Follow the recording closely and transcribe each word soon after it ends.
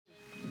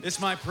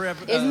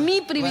Es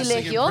mi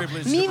privilegio,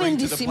 mi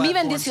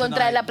bendición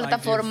traer a la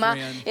plataforma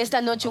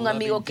esta noche un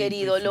amigo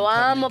querido. Lo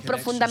amo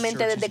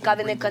profundamente desde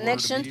Covenant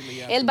Connection.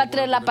 Él va a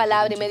traer la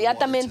palabra.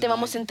 Inmediatamente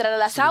vamos a entrar a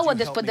las aguas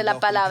después de la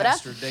palabra.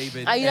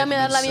 Ayúdame a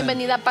dar la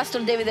bienvenida a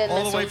Pastor David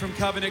Edmondson.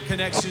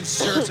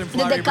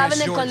 Desde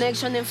Covenant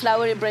Connection en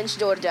Flowery Branch,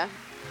 Georgia.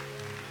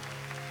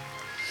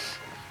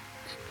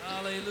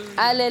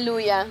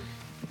 Aleluya.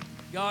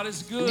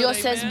 Dios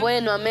es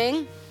bueno,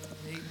 amén.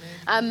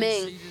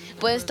 Amén.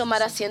 Puedes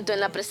tomar asiento en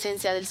la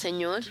presencia del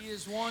Señor.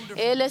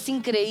 Él es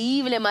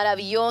increíble,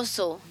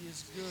 maravilloso.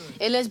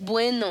 Él es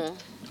bueno.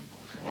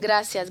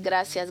 Gracias,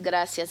 gracias,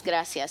 gracias,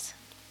 gracias.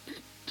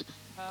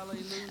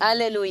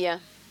 Aleluya.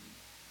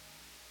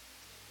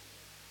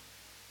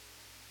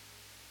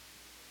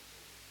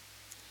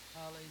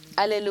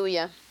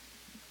 Aleluya.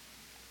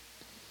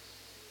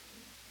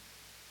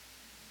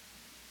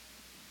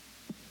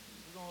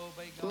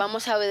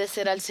 Vamos a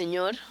obedecer al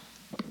Señor.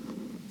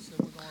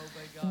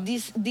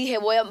 Dije,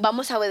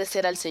 vamos a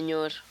obedecer al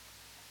Señor.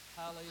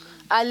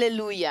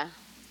 Aleluya.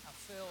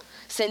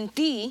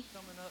 Sentí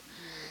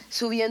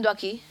subiendo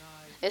aquí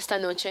esta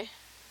noche.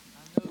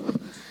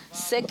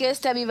 Sé que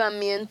este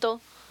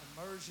avivamiento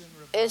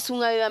es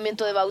un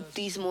avivamiento de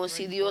bautismos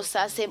y Dios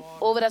hace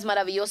obras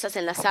maravillosas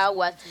en las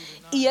aguas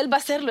y Él va a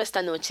hacerlo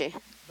esta noche.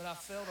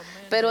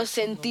 Pero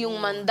sentí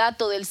un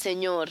mandato del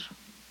Señor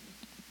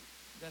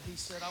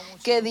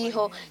que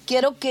dijo,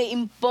 quiero que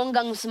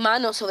impongan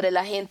manos sobre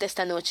la gente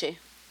esta noche.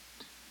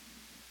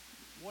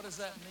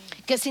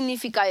 ¿Qué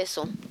significa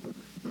eso?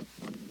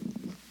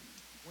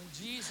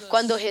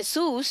 Cuando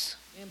Jesús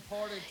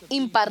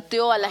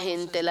impartió a la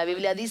gente, la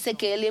Biblia dice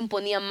que Él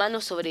imponía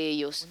manos sobre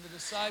ellos.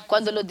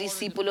 Cuando los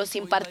discípulos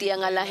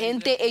impartían a la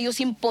gente, ellos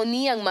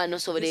imponían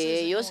manos sobre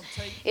ellos.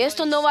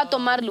 Esto no va a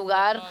tomar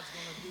lugar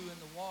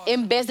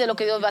en vez de lo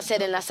que Dios va a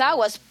hacer en las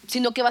aguas,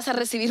 sino que vas a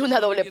recibir una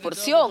doble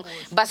porción.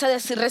 Vas a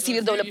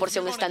recibir doble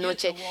porción esta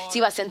noche.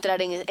 Si vas a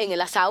entrar en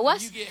las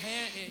aguas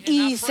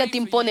y se te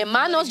impone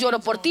manos,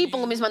 lloro por ti,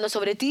 pongo mis manos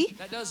sobre ti.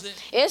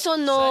 Eso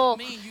no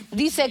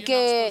dice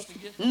que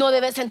no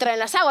debes entrar en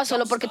las aguas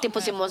solo porque te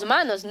pusimos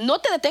manos. No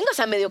te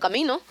detengas a medio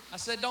camino.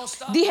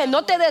 Dije,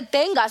 no te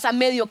detengas a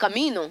medio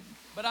camino.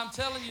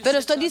 Pero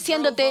estoy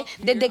diciéndote,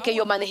 desde que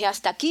yo manejé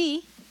hasta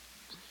aquí,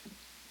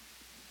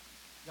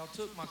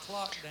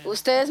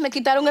 ustedes me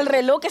quitaron el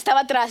reloj que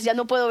estaba atrás, ya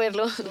no puedo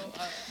verlo.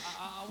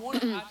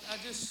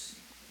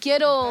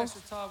 Quiero,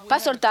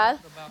 Pastor Todd,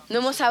 no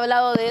hemos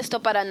hablado de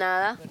esto para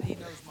nada,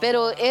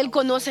 pero Él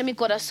conoce mi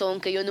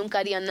corazón, que yo nunca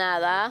haría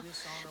nada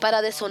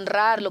para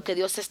deshonrar lo que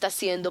Dios está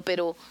haciendo,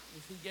 pero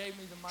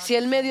si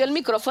Él me dio el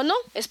micrófono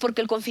es porque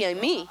Él confía en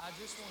mí.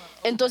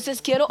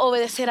 Entonces quiero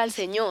obedecer al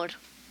Señor.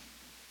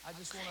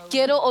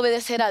 Quiero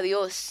obedecer a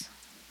Dios.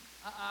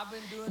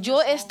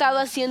 Yo he estado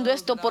haciendo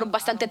esto por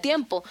bastante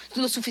tiempo,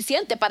 lo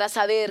suficiente para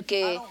saber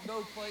que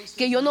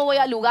yo no voy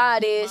a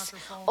lugares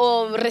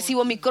o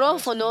recibo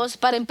micrófonos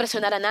para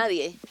impresionar a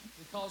nadie.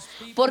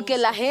 Porque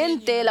la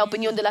gente, la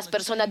opinión de las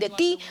personas de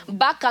ti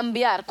va a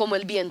cambiar como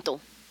el viento.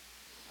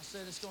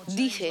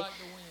 Dije,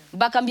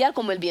 va a cambiar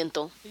como el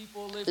viento.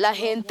 La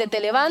gente te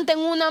levanta en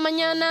una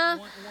mañana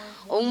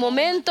o un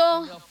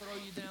momento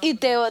y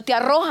te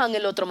arrojan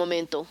el otro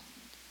momento.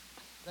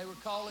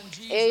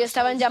 Ellos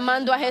estaban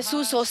llamando a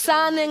Jesús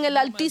Hosana en el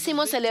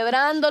Altísimo,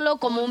 celebrándolo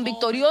como un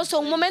victorioso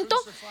un momento,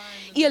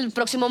 y el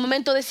próximo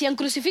momento decían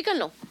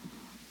crucifíquenlo.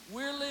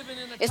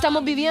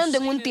 Estamos viviendo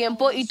en un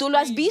tiempo, y tú lo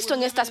has visto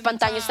en estas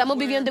pantallas, estamos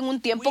viviendo en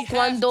un tiempo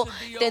cuando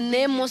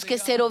tenemos que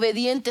ser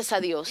obedientes a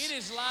Dios.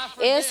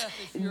 Es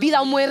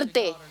vida o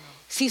muerte,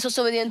 si sos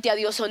obediente a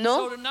Dios o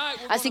no.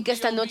 Así que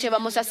esta noche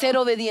vamos a ser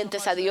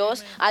obedientes a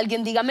Dios.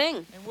 Alguien diga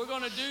amén.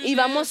 Y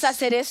vamos a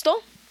hacer esto.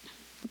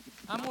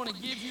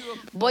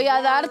 Voy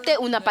a darte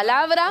una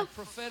palabra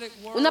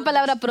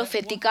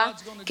profética,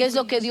 que es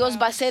lo que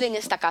Dios va a hacer en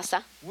esta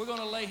casa.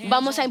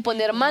 Vamos a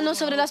imponer manos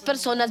sobre las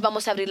personas,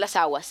 vamos a abrir las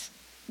aguas.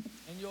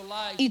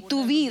 Y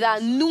tu vida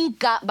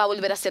nunca va a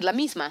volver a ser la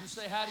misma.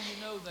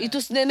 Y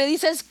tú me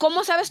dices,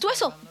 ¿cómo sabes tú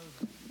eso?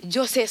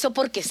 Yo sé eso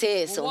porque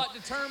sé eso.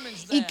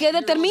 ¿Y qué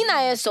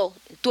determina eso?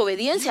 Tu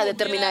obediencia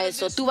determina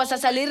eso. Tú vas a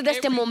salir de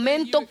este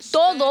momento,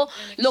 todo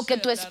lo que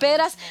tú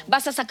esperas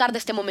vas a sacar de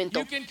este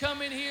momento.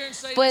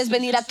 Puedes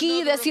venir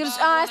aquí y decir,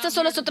 este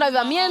solo es otro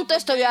avivamiento,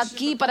 estoy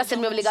aquí para hacer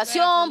mi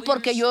obligación,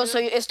 porque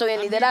estoy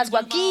en liderazgo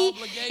aquí,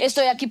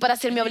 estoy aquí para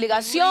hacer mi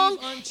obligación,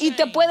 y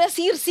te puedes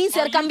ir sin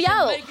ser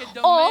cambiado.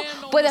 O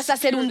puedes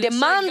hacer un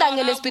demanda en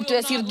el Espíritu y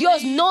decir,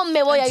 Dios, no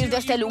me voy a ir de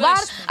este lugar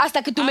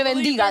hasta que tú me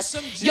bendigas.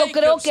 Yo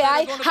creo que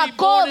hay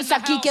Jacobs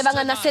aquí que van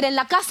a nacer en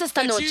la casa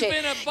esta noche,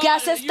 que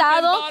has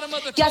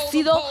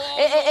sido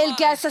el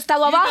que has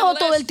estado abajo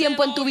todo el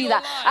tiempo en tu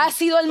vida, has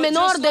sido el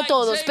menor de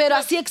todos, pero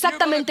así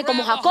exactamente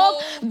como Jacob,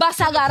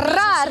 vas a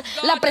agarrar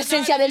la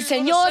presencia del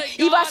Señor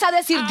y vas a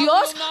decir,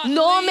 Dios,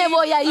 no me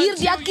voy a ir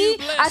de aquí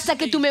hasta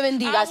que tú me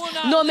bendigas,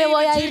 no me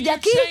voy a ir de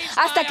aquí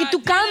hasta que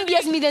tú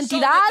cambies mi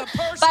identidad,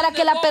 para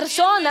que las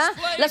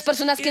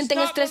personas que entren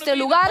en este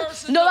lugar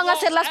no van a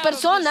ser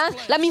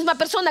la misma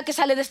persona que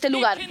sale de este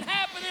lugar.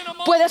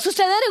 Puede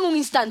suceder en un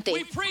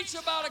instante.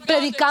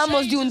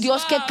 Predicamos de un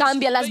Dios que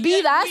cambia las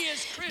vidas,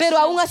 pero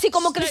aún así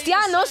como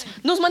cristianos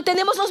nos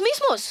mantenemos los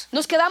mismos,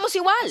 nos quedamos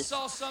igual.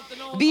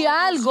 Vi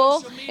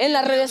algo en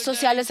las redes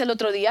sociales el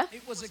otro día.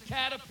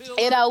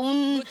 Era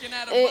un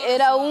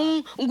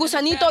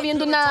gusanito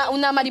viendo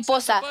una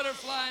mariposa,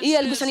 y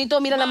el gusanito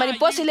mira a la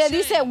mariposa y le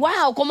dice: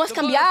 wow, ¿cómo has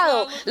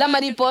cambiado? La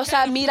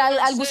mariposa mira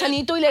al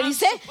gusanito y le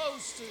dice: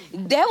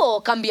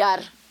 debo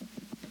cambiar.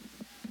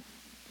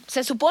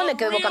 Se supone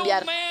que debo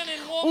cambiar.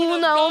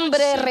 Un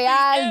hombre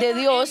real de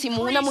Dios y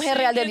una mujer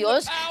real de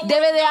Dios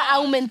debe de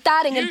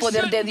aumentar en el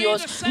poder de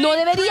Dios. No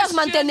deberías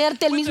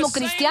mantenerte el mismo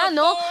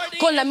cristiano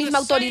con la misma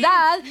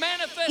autoridad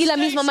y la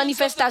misma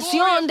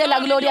manifestación de la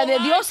gloria de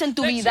Dios en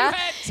tu vida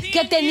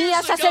que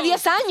tenías hace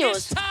 10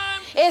 años.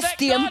 Es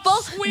tiempo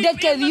de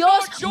que Dios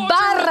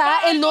barra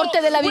el norte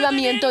del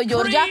avivamiento de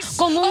Georgia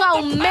con un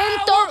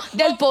aumento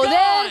del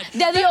poder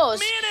de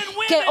Dios.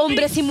 Que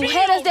hombres y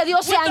mujeres de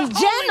Dios sean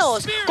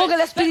llenos con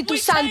el Espíritu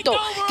Santo.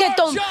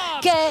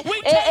 Que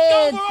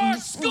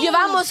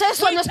llevamos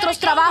eso a nuestros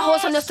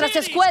trabajos, a nuestras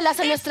escuelas,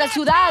 a nuestras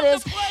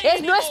ciudades.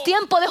 No es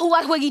tiempo de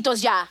jugar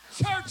jueguitos ya.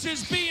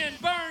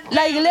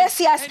 Las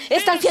iglesias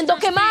están siendo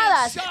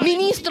quemadas,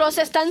 ministros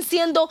están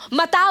siendo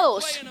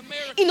matados,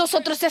 y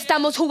nosotros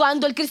estamos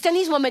jugando el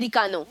cristianismo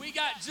americano.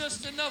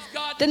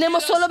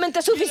 Tenemos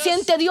solamente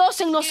suficiente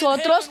Dios en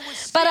nosotros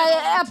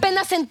para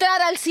apenas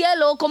entrar al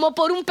cielo como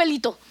por un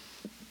pelito.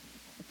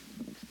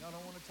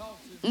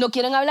 ¿No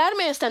quieren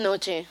hablarme esta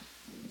noche?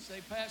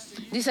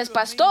 Dices: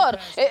 pastor,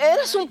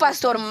 eres un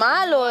pastor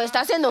malo,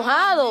 estás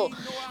enojado.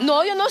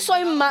 No, yo no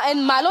soy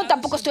malo,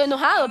 tampoco estoy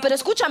enojado, pero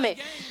escúchame,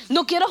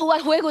 no quiero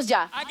jugar juegos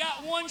ya.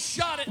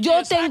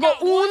 Yo tengo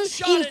un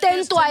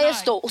intento a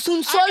esto,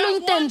 un solo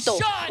intento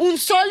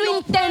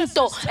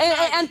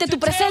ante tu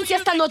presencia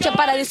esta noche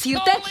para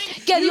decirte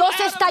que Dios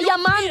está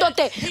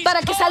llamándote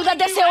para que salgas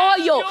de ese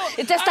hoyo,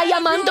 te está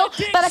llamando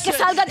para que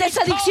salgas de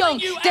esa adicción,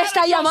 te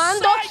está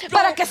llamando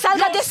para que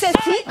salgas de ese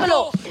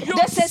ciclo,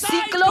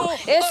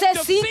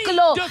 ese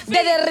ciclo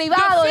de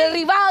derribado,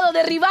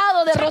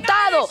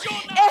 derrotado.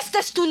 Esta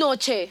es tu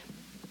noche.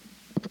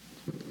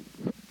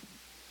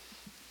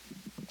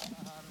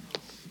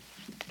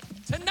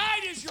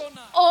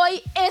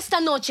 Hoy, esta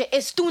noche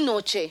es tu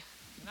noche.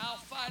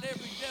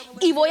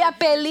 Y voy a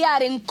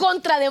pelear en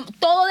contra de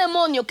todo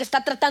demonio que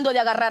está tratando de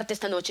agarrarte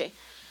esta noche.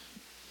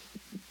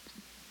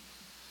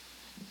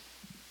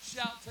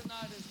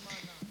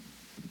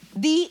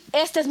 Di: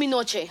 esta es mi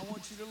noche.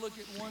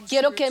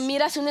 Quiero que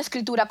miras una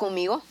escritura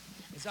conmigo.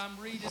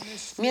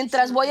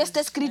 Mientras voy a esta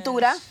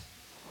escritura,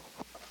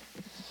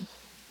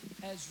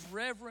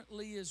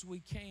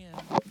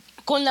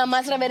 con la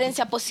más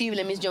reverencia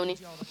posible, Miss Joni,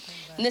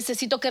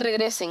 necesito que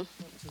regresen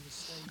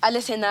al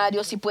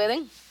escenario si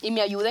pueden y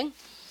me ayuden.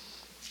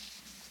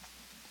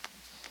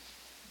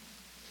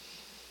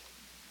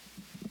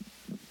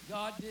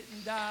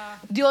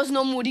 Dios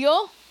no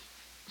murió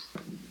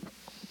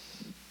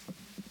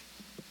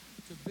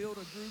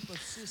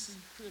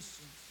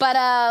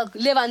para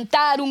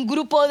levantar un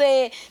grupo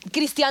de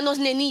cristianos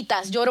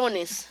nenitas,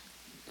 llorones.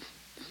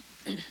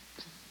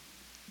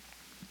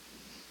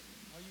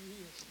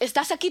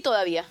 ¿Estás aquí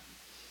todavía?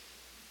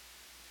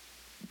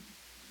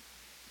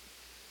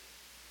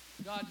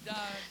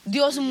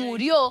 Dios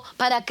murió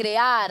para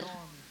crear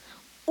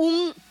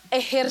un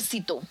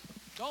ejército.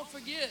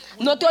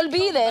 No te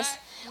olvides,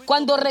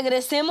 cuando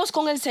regresemos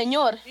con el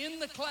Señor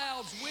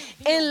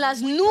en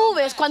las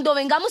nubes, cuando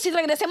vengamos y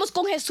regresemos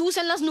con Jesús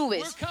en las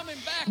nubes,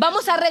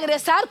 vamos a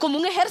regresar como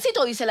un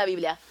ejército, dice la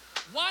Biblia.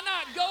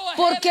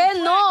 ¿Por qué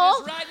no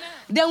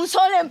de un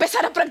solo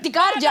empezar a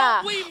practicar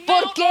ya?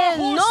 ¿Por qué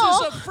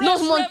no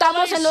nos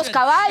montamos en los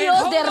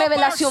caballos de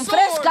revelación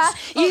fresca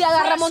y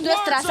agarramos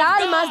nuestras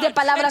almas de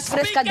palabras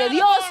frescas de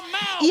Dios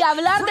y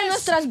hablar de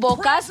nuestras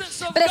bocas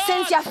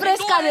presencia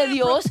fresca de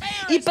Dios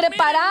y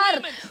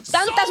preparar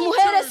tantas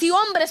mujeres y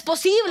hombres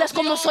posibles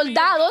como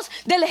soldados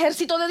del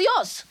ejército de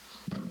Dios?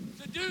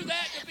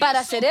 Para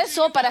hacer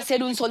eso, para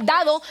ser un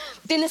soldado,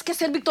 tienes que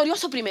ser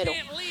victorioso primero.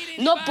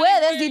 No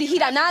puedes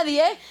dirigir a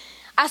nadie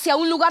hacia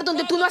un lugar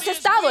donde tú no has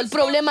estado. El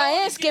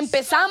problema es que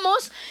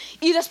empezamos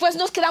y después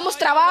nos quedamos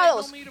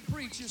trabados.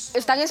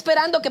 Están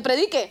esperando que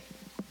predique.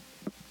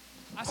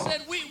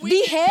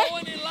 Dije,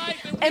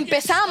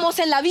 empezamos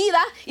en la vida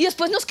y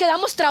después nos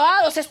quedamos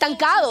trabados,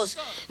 estancados.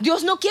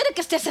 Dios no quiere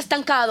que estés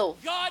estancado.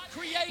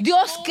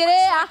 Dios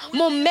crea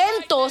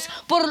momentos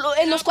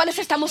en los cuales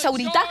estamos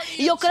ahorita,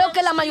 y yo creo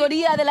que la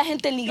mayoría de la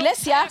gente en la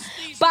iglesia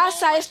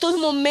pasa estos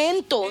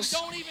momentos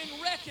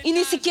y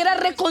ni siquiera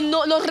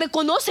los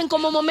reconocen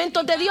como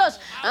momentos de Dios.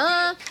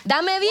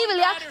 Dame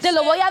Biblia, te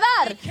lo voy a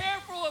dar.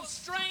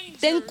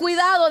 Ten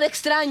cuidado de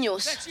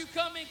extraños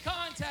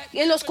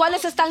en los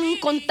cuales están en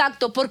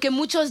contacto, porque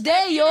muchos de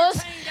ellos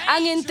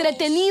han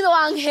entretenido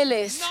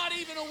ángeles.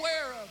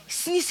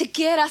 Ni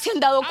siquiera se han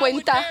dado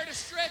cuenta.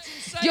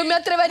 Yo me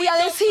atrevería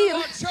a decir,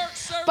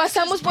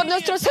 pasamos por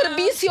nuestros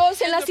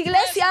servicios en las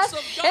iglesias,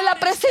 en la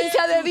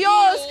presencia de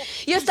Dios,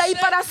 y está ahí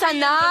para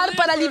sanar,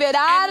 para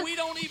liberar,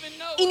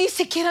 y ni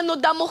siquiera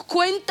nos damos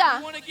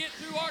cuenta.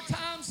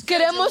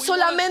 Queremos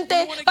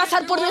solamente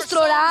pasar por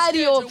nuestro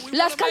horario,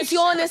 las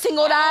canciones en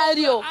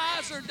horario,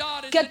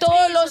 que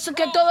todo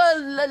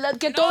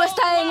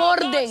está en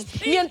orden.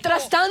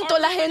 Mientras tanto,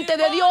 la gente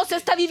de Dios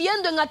está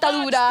viviendo en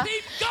atadura.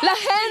 La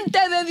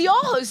gente de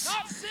Dios,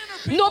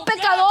 no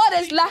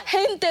pecadores, la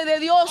gente de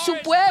Dios, su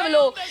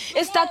pueblo,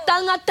 está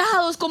tan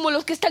atados como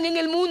los que están en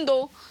el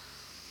mundo.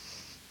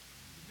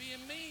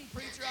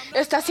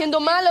 Está siendo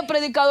malo,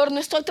 predicador. No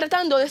estoy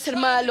tratando de ser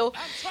malo.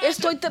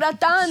 Estoy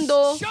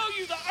tratando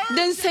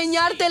de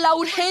enseñarte la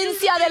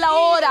urgencia de la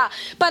hora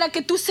para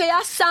que tú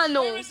seas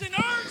sano.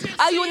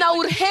 Hay una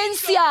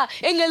urgencia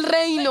en el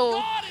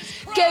reino,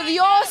 que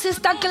Dios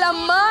está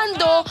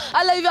clamando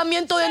al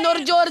avivamiento de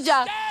North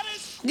Georgia,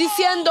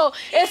 diciendo: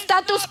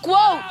 status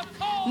quo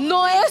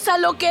no es a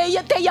lo que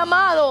ella te ha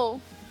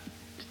llamado.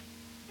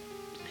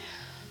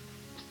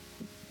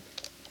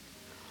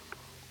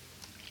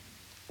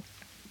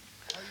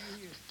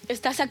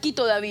 Estás aquí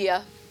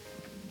todavía.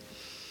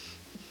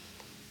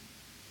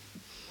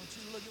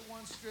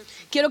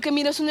 Quiero que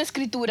mires una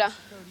escritura.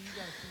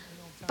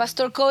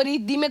 Pastor Cody,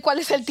 dime cuál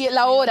es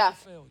la hora,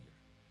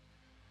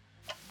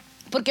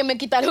 porque me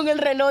quitaron el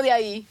reloj de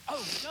ahí.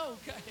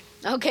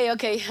 Ok.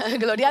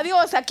 Gloria a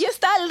Dios. Aquí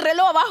está el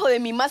reloj abajo de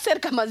mí, más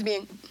cerca más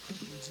bien.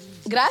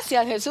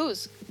 Gracias,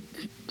 Jesús.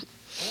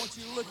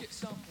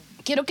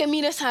 Quiero que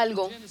mires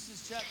algo.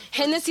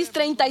 Génesis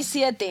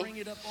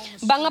 37.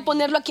 Van a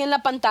ponerlo aquí en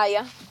la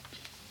pantalla.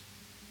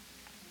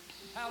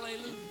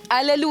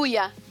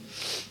 Aleluya.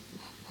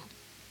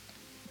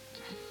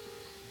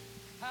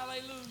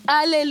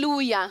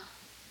 Aleluya.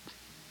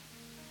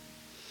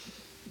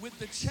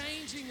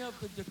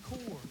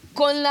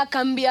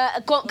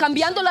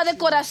 Cambiando la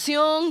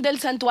decoración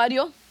del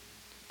santuario,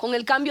 con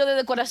el cambio de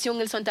decoración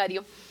del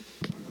santuario,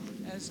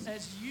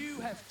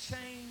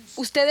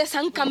 ustedes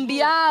han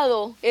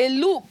cambiado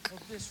el look,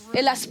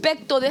 el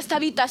aspecto de esta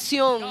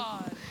habitación.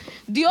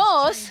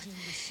 Dios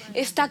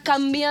está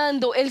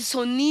cambiando el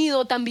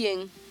sonido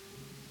también,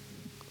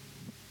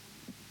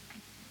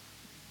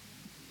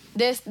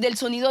 del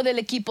sonido del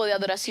equipo de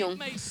adoración.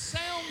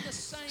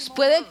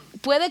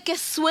 Puede que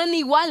suene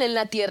igual en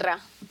la tierra,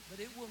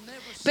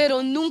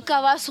 pero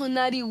nunca va a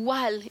sonar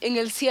igual en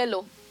el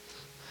cielo.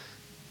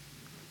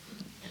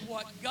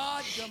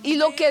 Y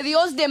lo que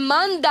Dios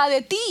demanda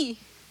de ti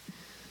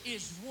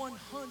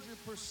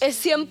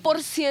es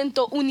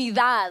 100%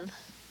 unidad.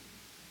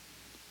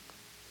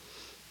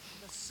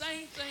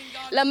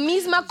 La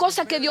misma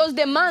cosa que Dios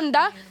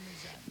demanda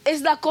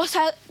es la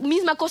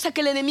misma cosa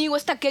que el enemigo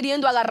está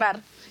queriendo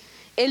agarrar.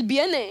 Él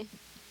viene.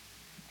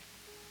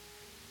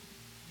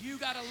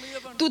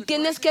 Tú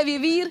tienes que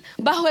vivir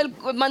bajo el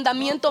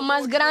mandamiento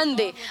más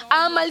grande.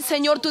 Ama al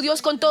Señor tu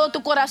Dios con todo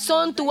tu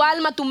corazón, tu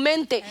alma, tu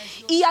mente,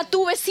 y a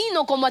tu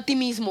vecino como a ti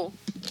mismo.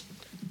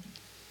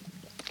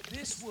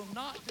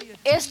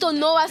 Esto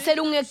no va a ser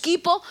un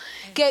equipo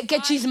que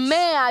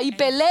chismea y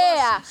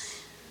pelea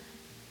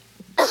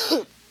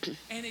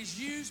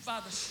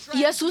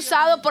y es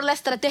usado por la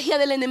estrategia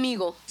del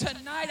enemigo.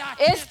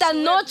 Esta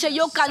noche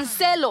yo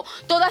cancelo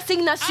toda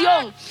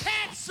asignación,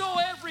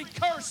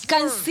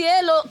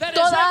 cancelo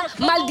toda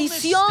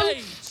maldición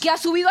que ha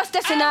subido a este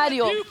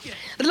escenario.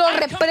 Lo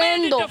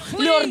reprendo,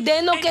 le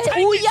ordeno que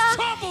huya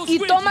y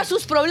toma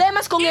sus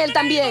problemas con él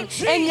también.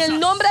 En el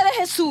nombre de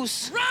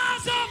Jesús,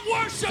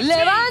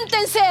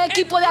 levántense,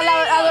 equipo de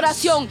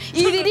adoración,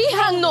 y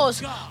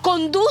diríjannos,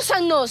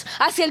 condúzanos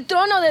hacia el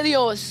trono de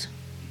Dios.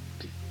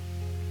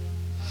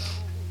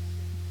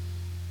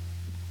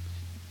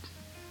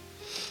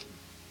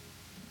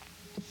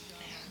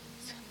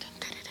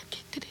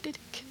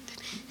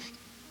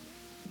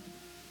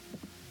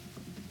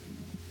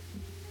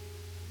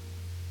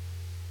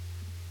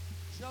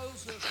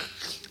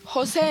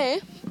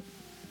 José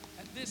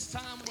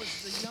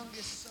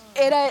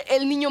era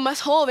el niño más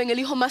joven, el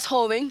hijo más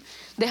joven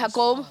de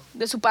Jacob,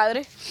 de su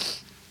padre.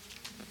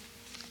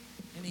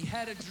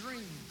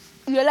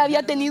 Y él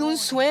había tenido un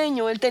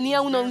sueño, él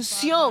tenía una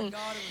unción.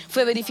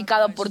 Fue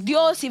verificado por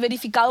Dios y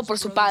verificado por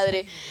su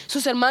padre.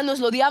 Sus hermanos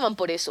lo odiaban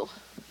por eso.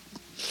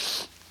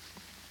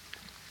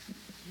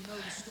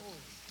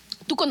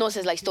 Tú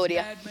conoces la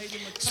historia.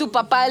 Su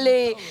papá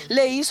le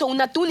hizo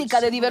una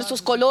túnica de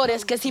diversos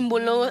colores que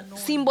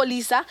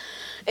simboliza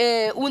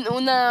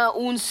una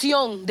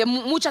unción, de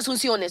muchas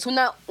unciones,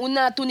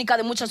 una túnica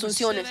de muchas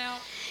unciones.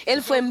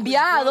 Él fue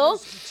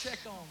enviado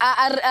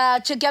a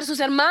chequear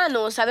sus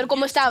hermanos, a ver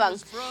cómo estaban.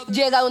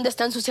 Llega donde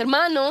están sus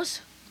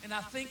hermanos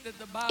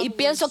y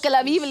pienso que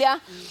la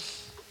Biblia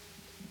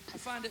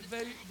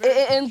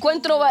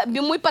encuentro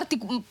muy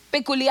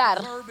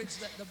peculiar.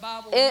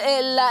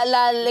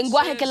 El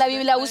lenguaje que la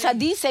Biblia usa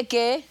dice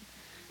que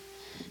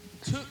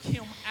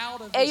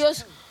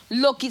ellos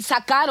lo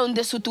sacaron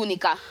de su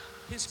túnica.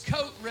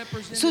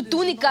 Su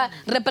túnica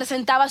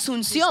representaba su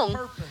unción,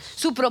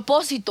 su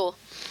propósito.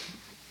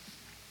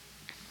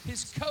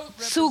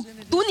 Su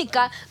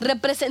túnica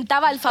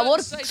representaba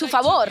su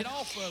favor.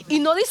 Y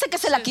no dice que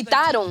se la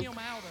quitaron,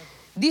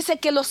 dice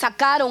que lo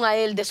sacaron a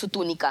él de su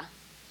túnica.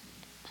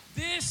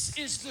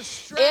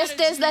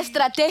 Esta es la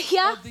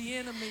estrategia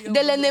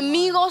del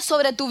enemigo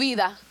sobre tu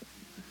vida.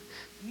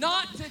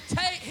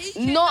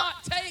 No,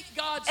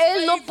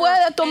 él no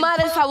puede tomar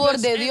el favor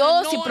de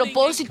Dios y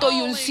propósito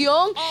y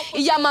unción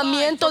y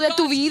llamamiento de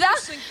tu vida.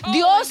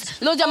 Dios,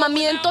 los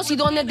llamamientos y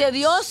dones de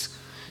Dios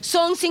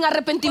son sin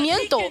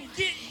arrepentimiento.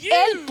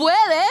 Él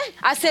puede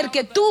hacer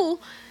que tú,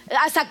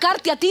 a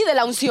sacarte a ti de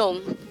la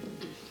unción.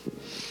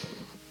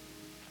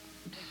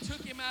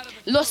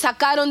 Lo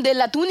sacaron de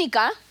la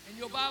túnica.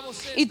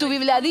 Y tu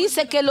Biblia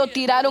dice que lo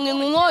tiraron en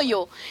un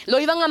hoyo.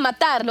 Lo iban a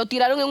matar, lo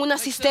tiraron en una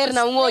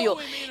cisterna, un hoyo.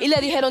 Y le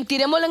dijeron,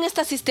 tirémoslo en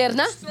esta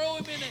cisterna.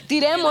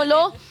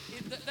 Tirémoslo.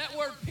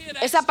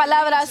 Esa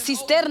palabra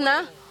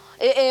cisterna,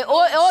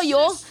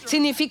 hoyo,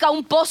 significa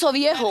un pozo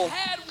viejo.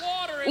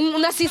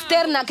 Una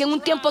cisterna que en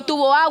un tiempo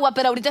tuvo agua,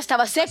 pero ahorita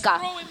estaba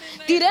seca.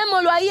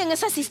 Tirémoslo ahí en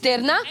esa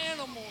cisterna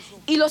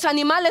y los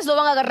animales lo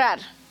van a agarrar.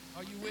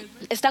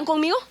 ¿Están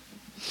conmigo?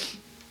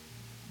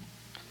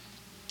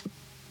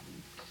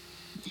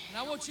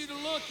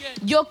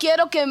 Yo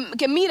quiero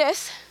que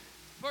mires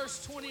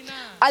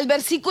al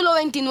versículo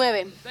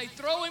 29.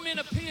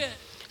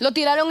 Lo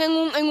tiraron en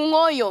un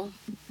hoyo,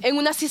 en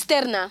una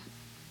cisterna,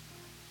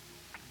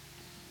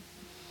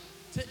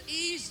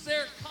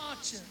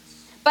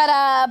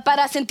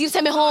 para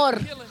sentirse mejor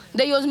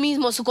de ellos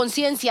mismos, su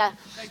conciencia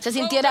se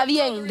sintiera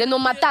bien de no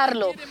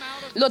matarlo.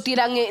 Lo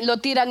tiran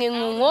en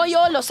un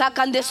hoyo, lo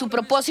sacan de su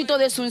propósito,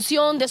 de su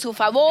unción, de su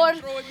favor,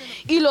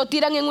 y lo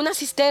tiran en una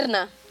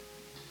cisterna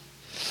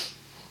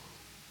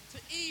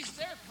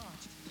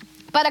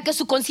para que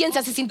su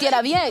conciencia se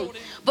sintiera bien,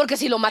 porque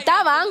si lo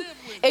mataban,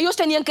 ellos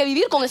tenían que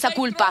vivir con esa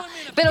culpa.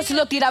 Pero si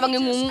lo tiraban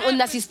en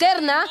una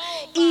cisterna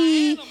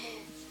y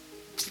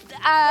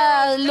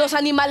los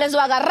animales lo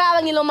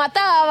agarraban y lo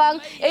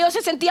mataban, ellos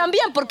se sentían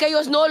bien porque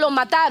ellos no lo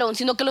mataron,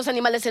 sino que los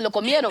animales se lo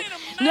comieron.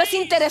 ¿No es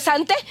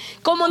interesante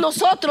cómo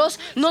nosotros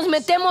nos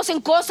metemos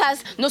en cosas,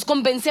 nos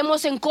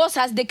convencemos en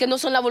cosas de que no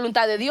son la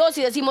voluntad de Dios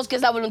y decimos que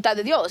es la voluntad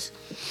de Dios?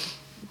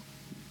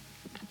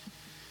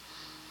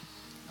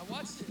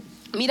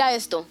 Mira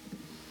esto.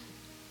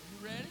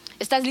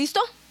 ¿Estás listo?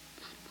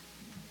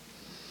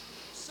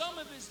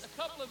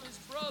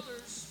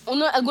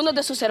 Algunos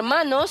de sus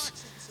hermanos,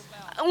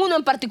 uno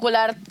en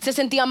particular, se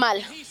sentía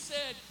mal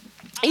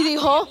y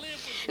dijo,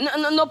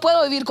 no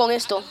puedo vivir con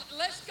esto.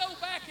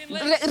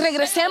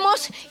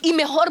 Regresemos y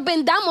mejor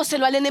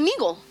vendámoselo al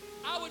enemigo.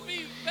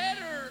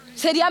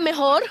 Sería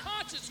mejor,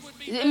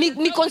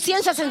 mi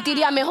conciencia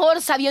sentiría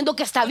mejor sabiendo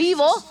que está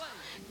vivo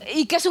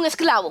y que es un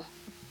esclavo.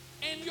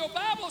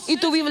 Y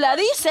tu Biblia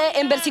dice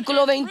en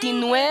versículo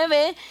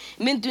 29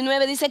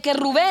 dice que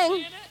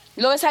Rubén,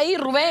 ¿lo ves ahí?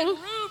 Rubén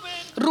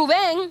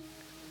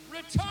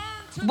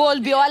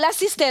volvió a la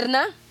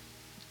cisterna.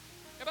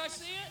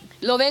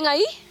 ¿Lo ven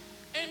ahí?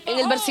 En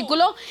el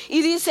versículo.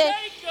 Y dice,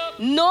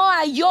 no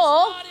halló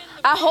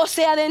a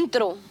José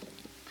adentro.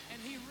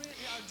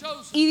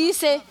 Y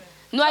dice,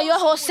 no halló a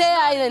José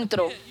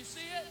adentro.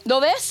 ¿Lo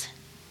ves?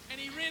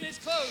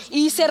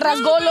 Y se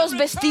rasgó los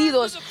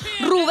vestidos.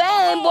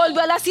 Rubén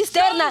volvió a la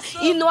cisterna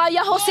y no hay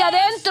a José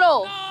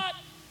adentro.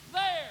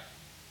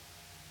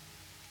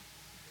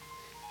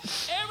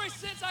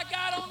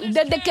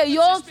 Desde que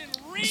yo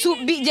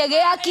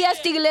llegué aquí a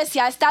esta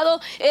iglesia, ha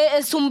estado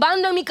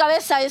zumbando en mi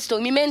cabeza esto,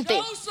 en mi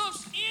mente.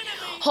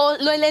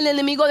 El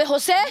enemigo de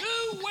José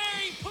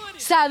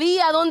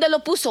sabía dónde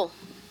lo puso.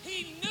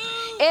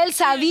 Él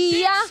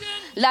sabía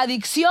la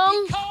adicción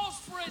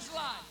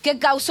que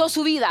causó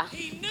su vida.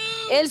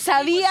 Él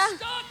sabía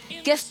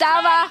que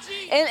estaba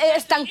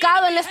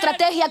estancado en la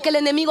estrategia que el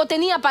enemigo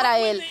tenía para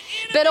él.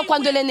 Pero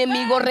cuando el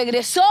enemigo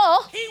regresó,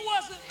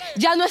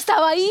 ya no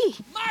estaba ahí.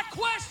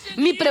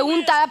 Mi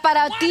pregunta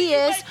para ti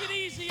es,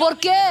 ¿por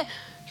qué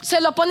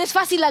se lo pones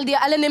fácil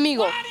al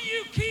enemigo?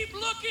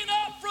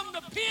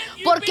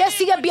 ¿Por qué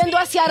sigues viendo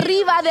hacia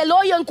arriba del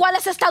hoyo en cual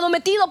has estado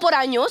metido por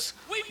años?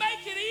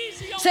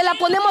 Se la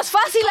ponemos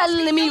fácil al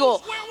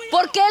enemigo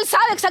porque él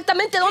sabe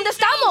exactamente dónde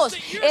estamos.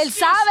 Él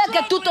sabe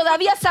que tú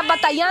todavía estás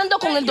batallando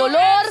con el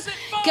dolor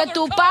que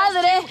tu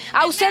padre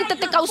ausente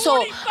te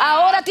causó.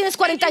 Ahora tienes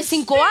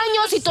 45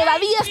 años y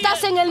todavía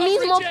estás en el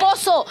mismo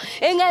pozo,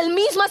 en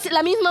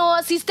la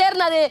misma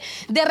cisterna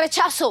de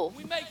rechazo.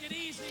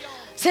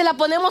 Se la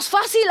ponemos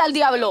fácil al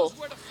diablo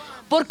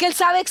porque él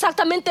sabe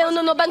exactamente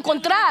dónde nos va a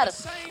encontrar,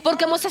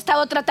 porque hemos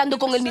estado tratando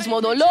con el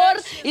mismo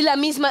dolor y el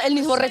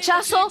mismo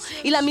rechazo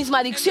y la misma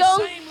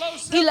adicción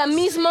y la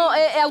misma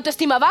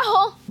autoestima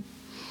bajo.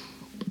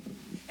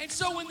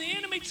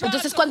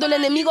 Entonces cuando el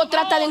enemigo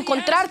trata de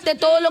encontrarte,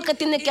 todo lo que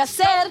tiene que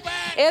hacer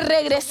es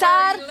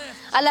regresar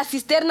a la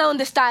cisterna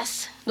donde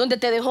estás, donde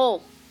te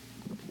dejó.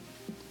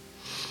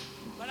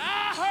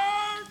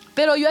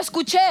 Pero yo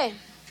escuché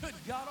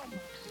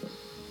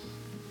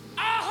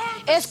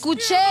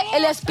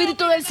el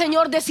Espíritu del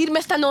Señor decirme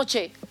esta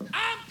noche: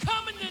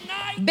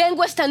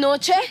 vengo esta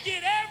noche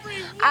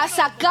a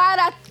sacar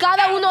a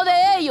cada uno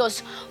de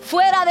ellos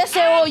fuera de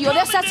ese hoyo, de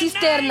esa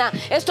cisterna.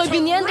 Estoy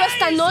viniendo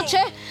esta noche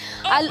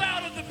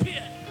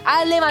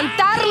a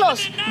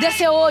levantarlos de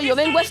ese hoyo.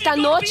 Vengo esta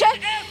noche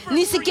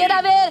Ni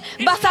siquiera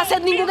vas a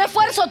hacer ningún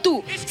esfuerzo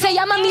tú. Se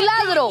llama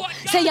milagro.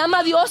 Se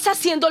llama Dios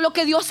haciendo lo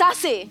que Dios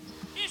hace.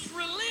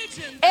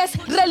 Es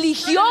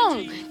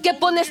religión que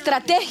pone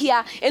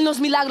estrategia en los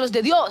milagros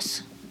de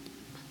Dios.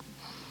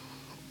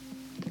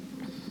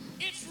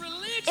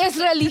 Es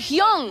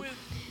religión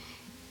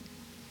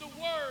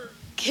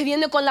que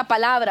viene con la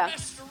palabra.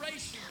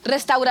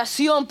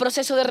 Restauración,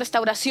 proceso de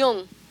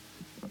restauración.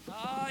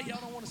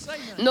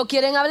 No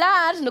quieren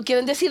hablar, no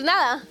quieren decir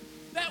nada.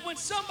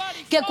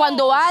 Que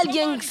cuando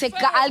alguien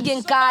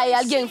cae,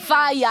 alguien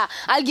falla,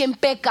 alguien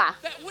peca,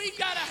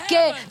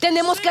 que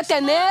tenemos que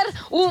tener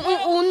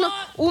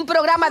un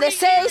programa de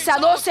 6 a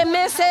 12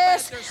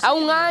 meses, a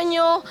un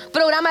año,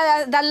 programa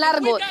tan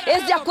largo.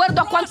 Es de acuerdo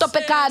a cuánto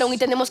pecaron y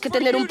tenemos que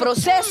tener un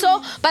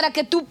proceso para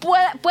que tú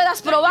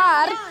puedas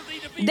probar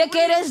de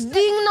que eres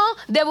digno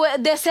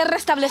de ser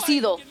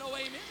restablecido.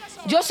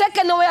 Yo sé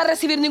que no voy a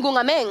recibir ningún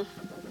amén.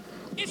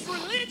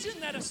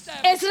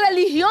 Es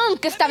religión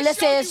que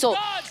establece eso.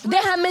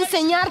 Déjame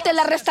enseñarte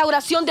la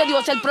restauración de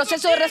Dios, el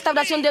proceso de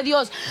restauración de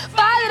Dios.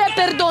 Padre,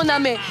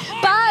 perdóname.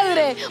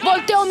 Padre,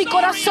 volteo mi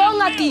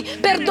corazón a ti.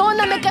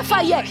 Perdóname que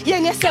fallé. Y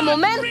en ese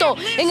momento,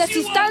 en ese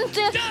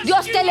instante,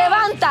 Dios te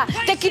levanta,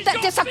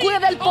 te sacude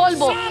del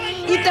polvo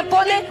y te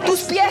pone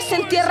tus pies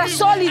en tierra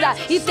sólida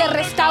y te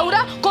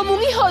restaura como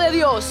un hijo de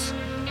Dios.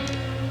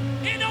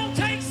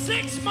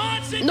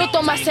 No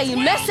toma 6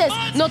 meses,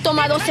 no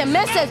toma 12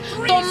 meses,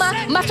 toma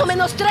más o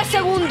menos 3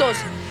 segundos.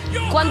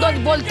 Cuando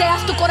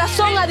volteas tu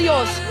corazón a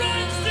Dios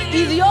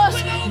y Dios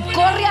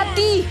corre a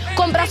ti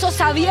con brazos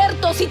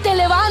abiertos y te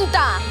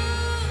levanta.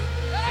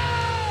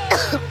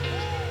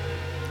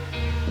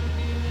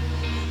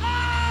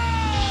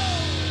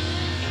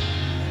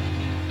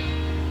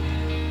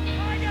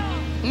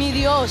 Mi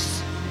Dios.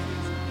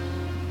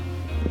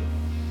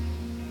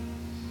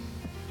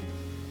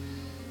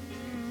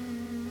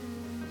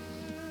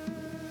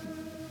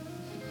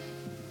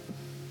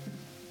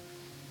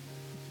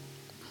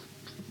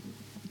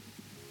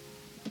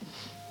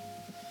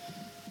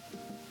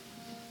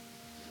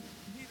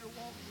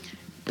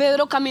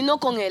 Pedro caminó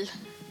con él.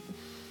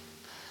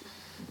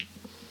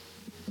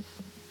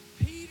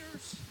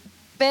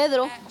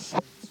 Pedro,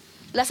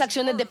 las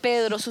acciones de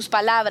Pedro, sus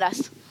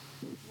palabras,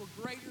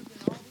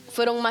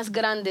 fueron más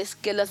grandes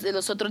que las de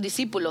los otros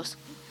discípulos.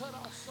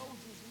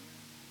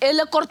 Él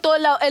le cortó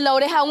la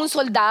oreja a un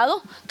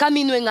soldado,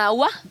 caminó en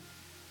agua.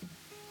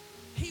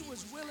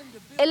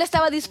 Él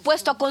estaba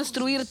dispuesto a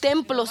construir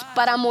templos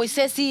para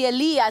Moisés y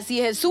Elías y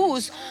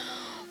Jesús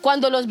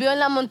cuando los vio en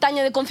la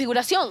montaña de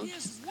configuración.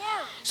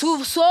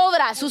 Sus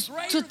obras,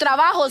 sus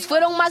trabajos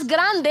fueron más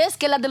grandes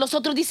que las de los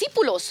otros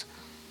discípulos.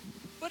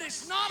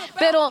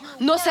 Pero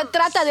no se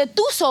trata de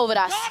tus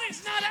obras.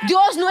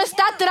 Dios no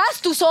está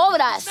tras tus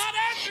obras.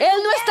 Él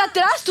no está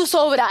tras tus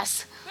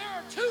obras.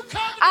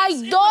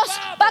 Hay 2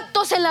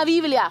 pactos en la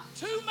Biblia.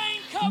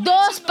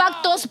 2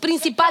 pactos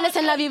principales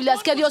en la Biblia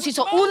que Dios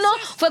hizo. Uno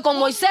fue con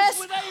Moisés,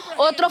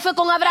 otro fue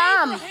con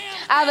Abraham.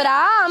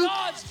 Abraham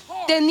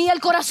tenía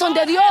el corazón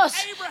de Dios.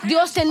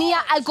 Dios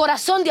tenía el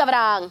corazón de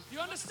Abraham.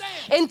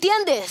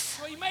 ¿Entiendes?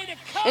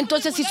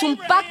 Entonces hizo un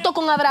pacto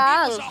con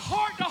Abraham.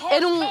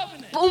 Era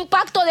un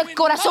pacto de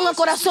corazón a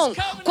corazón.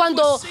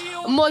 Cuando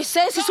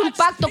Moisés hizo un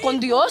pacto con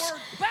Dios,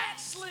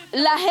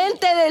 la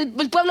gente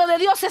del pueblo de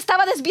Dios se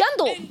estaba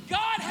desviando.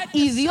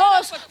 Y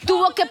Dios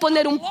tuvo que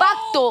poner un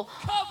pacto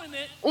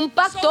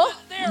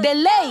de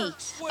ley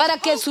para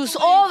que sus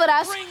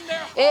obras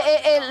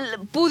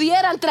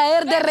pudieran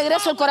traer de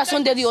regreso el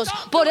corazón de Dios.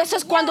 Por eso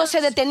es cuando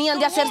se detenían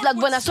de hacer las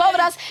buenas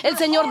obras, el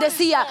Señor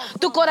decía: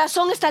 tu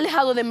corazón está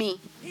alejado de mí.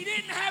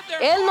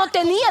 Él no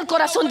tenía el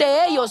corazón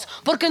de ellos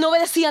porque no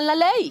obedecían la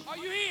ley.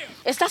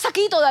 ¿Estás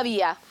aquí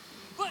todavía?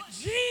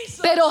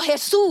 Pero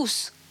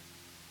Jesús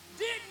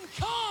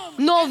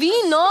no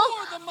vino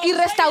y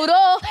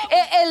restauró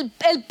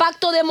el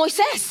pacto de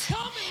Moisés.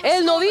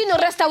 Él no vino y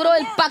restauró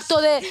el pacto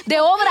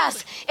de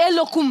obras. Él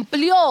lo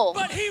cumplió.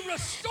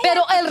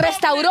 Pero Él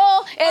restauró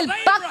el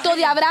pacto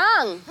de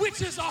Abraham,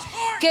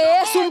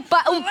 que es un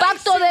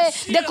pacto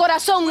de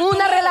corazón,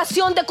 una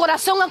relación de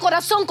corazón a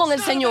corazón con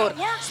el Señor.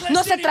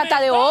 No se trata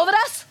de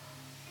obras.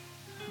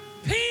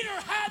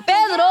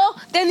 Pedro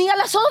tenía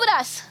las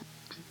obras.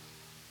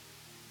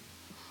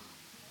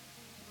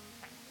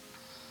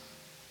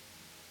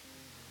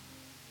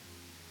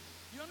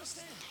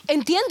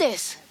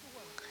 ¿Entiendes?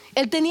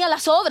 Él tenía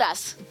las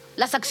obras,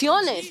 las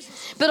acciones.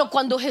 Pero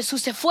cuando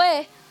Jesús se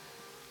fue,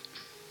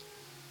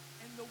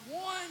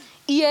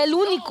 y el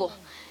único,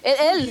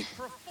 el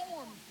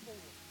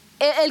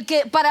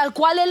que para el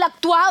cual él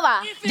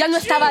actuaba, ya no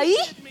estaba ahí.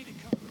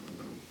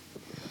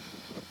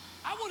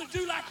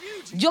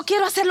 Yo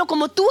quiero hacerlo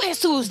como tú,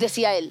 Jesús,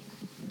 decía él.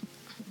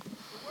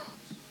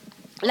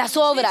 Las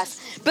obras.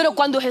 Pero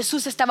cuando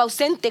Jesús estaba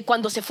ausente,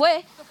 cuando se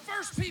fue,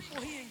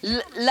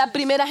 la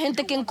primera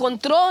gente que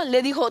encontró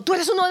le dijo: tú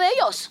eres uno de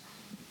ellos.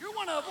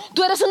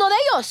 Tú eres uno de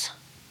ellos.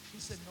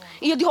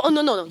 Y él dijo: oh,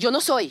 no, yo no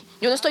soy.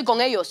 Yo no estoy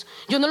con ellos.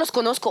 Yo no los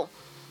conozco.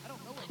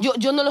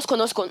 Yo no los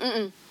conozco.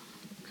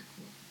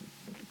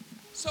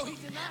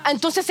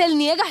 Entonces él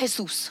niega a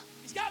Jesús.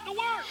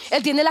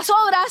 Él tiene las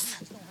obras,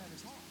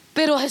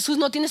 pero Jesús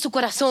no tiene su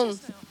corazón.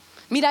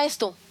 Mira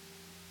esto.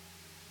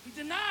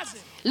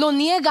 Lo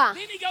niega.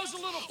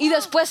 Y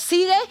después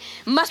sigue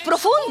más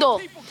profundo.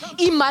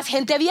 Y más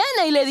gente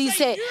viene y le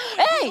dice,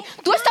 hey,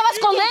 tú estabas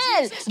con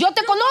él. Yo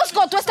te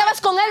conozco, tú estabas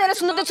con él,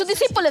 eres uno de sus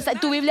discípulos. Y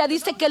tu Biblia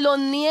dice que lo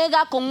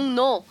niega con un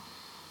no.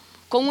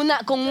 Con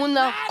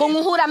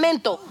un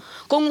juramento.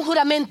 Con un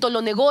juramento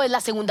lo negó en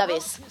la segunda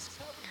vez.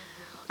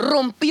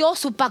 Rompió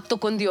su pacto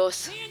con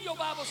Dios.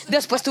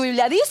 Después tu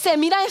Biblia dice,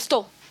 mira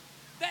esto,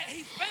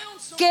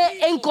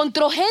 que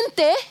encontró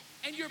gente.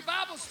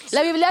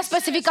 La Biblia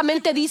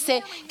específicamente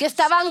dice que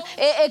estaban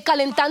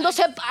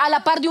calentándose a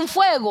la par de un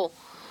fuego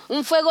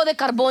de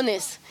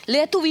carbones.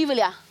 Lee tu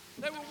Biblia.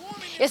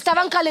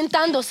 Estaban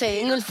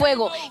calentándose en el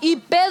fuego y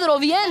Pedro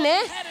viene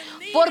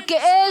porque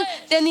él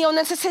tenía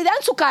una necesidad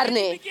en su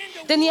carne,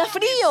 tenía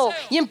frío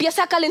y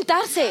empieza a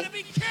calentarse.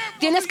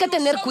 Tienes que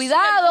tener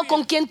cuidado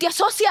con quién te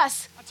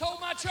asocias.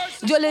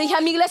 Yo le dije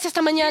a mi iglesia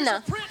esta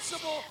mañana,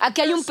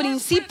 aquí hay un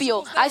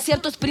principio, hay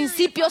ciertos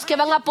principios que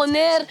van a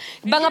poner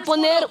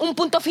un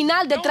punto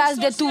final detrás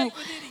de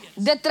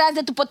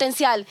tu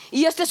potencial.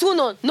 Y este es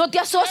uno: no te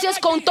asocies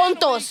con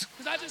tontos.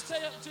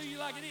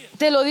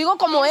 Te lo digo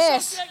como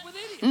es.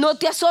 No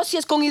te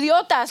asocies con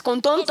idiotas, con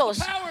tontos,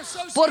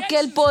 porque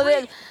el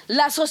poder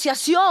de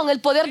asociación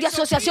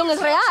es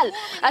real.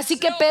 Así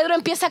que Pedro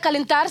empieza a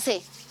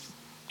calentarse.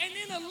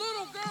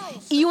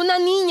 Y una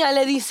niña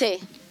le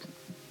dice,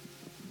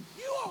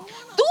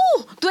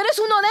 tú eres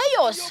uno de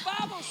ellos.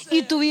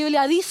 Y tu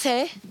Biblia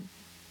dice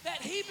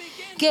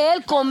que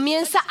él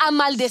comienza a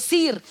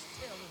maldecir.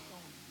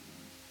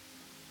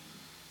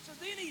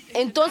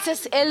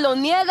 Entonces él lo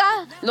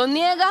niega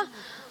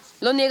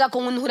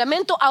con un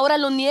juramento, ahora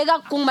lo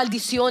niega con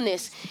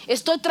maldiciones.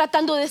 Estoy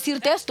tratando de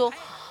decirte esto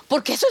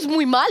porque eso es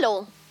muy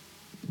malo.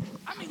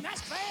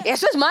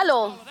 Eso es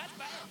malo.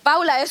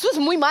 Paula, eso es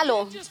muy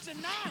malo.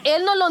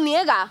 Él no lo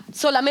niega,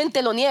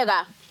 solamente lo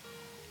niega.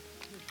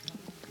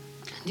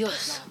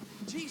 Dios.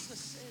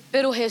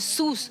 Pero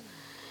Jesús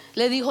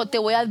le dijo, te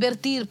voy a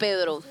advertir,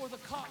 Pedro.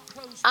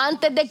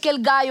 Antes de que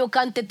el gallo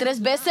cante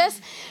 3 veces,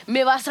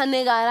 me vas a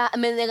negar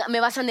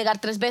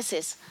 3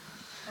 veces.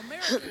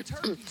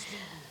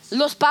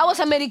 Los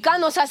pavos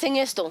americanos hacen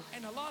esto.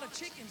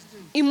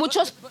 Y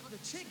muchas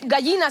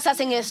gallinas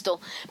hacen esto.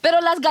 Pero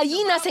las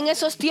gallinas en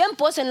esos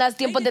tiempos, en los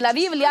tiempos de la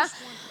Biblia,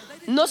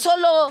 no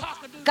solo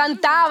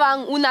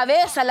cantaban una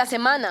vez a la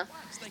semana,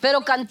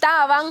 pero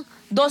cantaban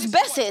 2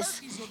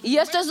 veces. Y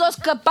estos 2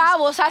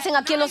 pavos hacen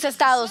aquí en los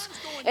estados.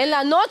 En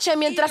la noche,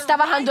 mientras está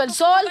bajando el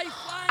sol,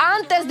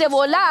 antes de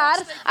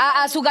volar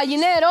a su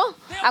gallinero,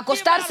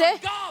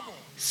 acostarse,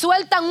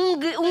 sueltan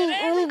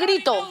un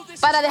grito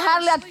para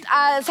dejarle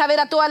a saber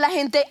a toda la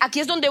gente, aquí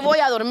es donde voy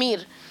a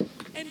dormir.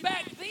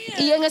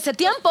 Y en ese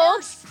tiempo,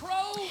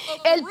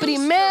 el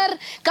primer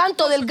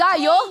canto del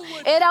gallo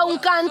era un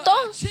canto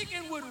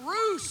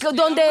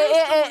donde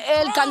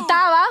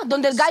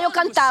el gallo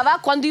cantaba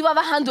cuando iba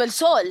bajando el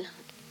sol.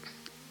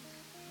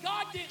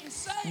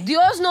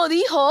 Dios no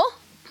dijo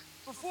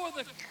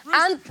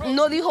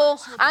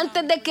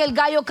antes de que el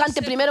gallo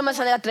cante primero me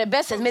sanará 3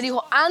 veces. Me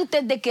dijo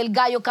antes de que el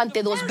gallo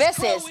cante 2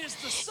 veces.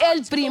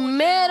 El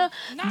primer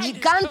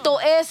canto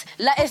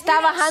está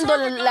bajando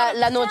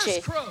la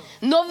noche.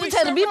 No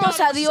servimos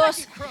a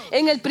Dios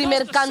en el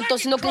primer canto,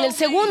 sino que en el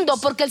segundo,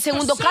 porque el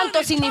segundo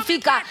canto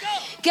significa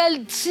que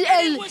el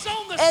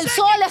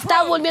sol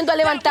está volviendo a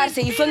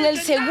levantarse. Y fue en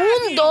el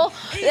segundo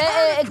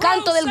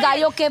canto del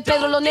gallo que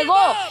Pedro lo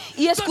negó.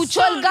 Y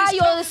escuchó el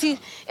gallo decir,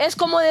 es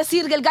como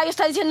decir que el gallo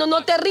está diciendo,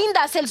 no te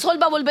rindas, el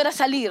sol va a volver a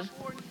salir.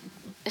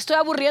 ¿Estoy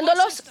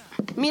aburriéndolos?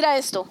 Mira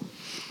esto.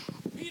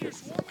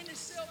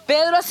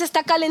 Pedro se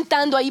está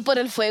calentando ahí por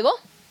el fuego.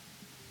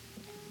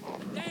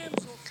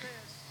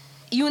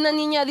 Y una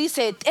niña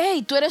dice,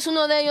 hey, tú eres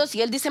uno de ellos.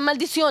 Y él dice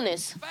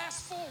maldiciones.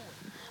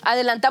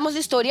 Adelantamos la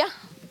historia.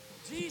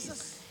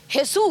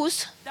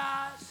 Jesús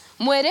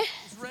muere,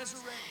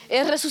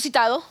 es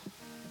resucitado.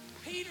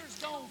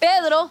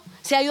 Pedro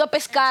se ha ido a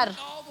pescar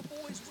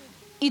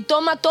y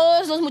toma a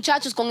todos los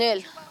muchachos con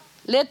él.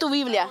 Lee tu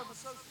Biblia.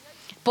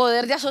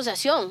 Poder de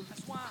asociación.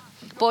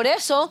 Por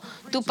eso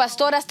tu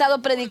pastor ha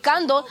estado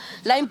predicando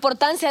la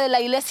importancia de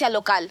la iglesia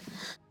local.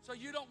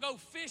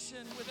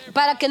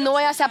 Para que no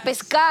vayas a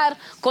pescar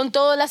con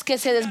todas las que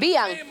se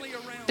desvían.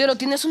 Pero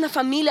tienes una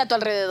familia a tu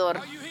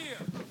alrededor.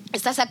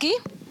 ¿Estás aquí?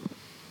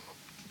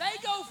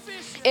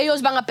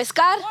 Ellos van a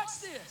pescar.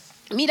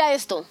 Mira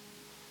esto.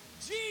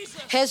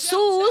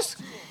 Jesús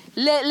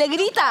le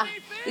grita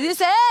y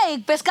dice, hey,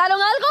 ¿pescaron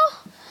algo?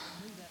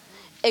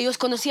 Ellos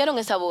conocieron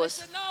esa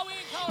voz.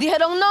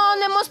 Dijeron, no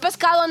hemos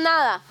pescado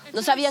nada.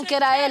 No sabían que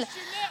era él.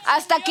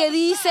 Hasta que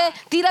dice,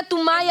 tira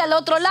tu malla al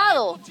otro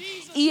lado.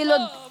 Y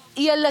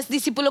el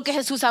discípulo que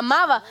Jesús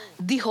amaba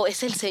dijo,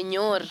 es el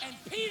Señor.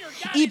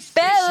 Y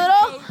Pedro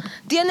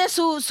tiene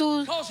su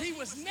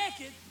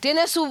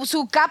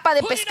capa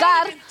de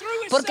pescar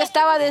porque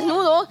estaba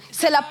desnudo,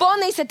 se la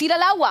pone y se tira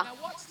al agua.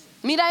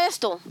 Mira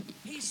esto.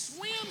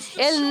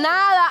 Él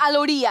nada a la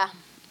orilla.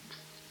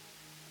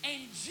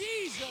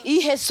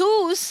 Y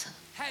Jesús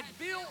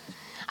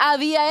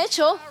había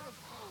hecho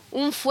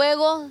un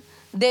fuego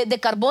de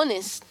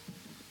carbones.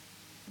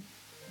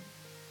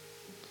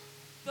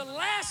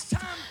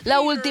 La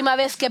última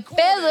vez que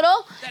Pedro,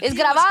 es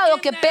grabado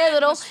que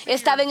Pedro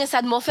estaba en esa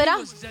atmósfera,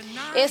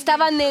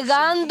 estaba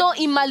negando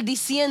y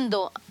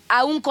maldiciendo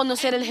aún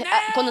conocer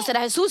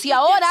a Jesús. Y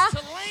ahora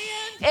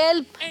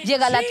él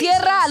llega a la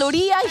tierra, a la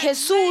orilla, y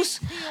Jesús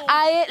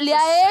le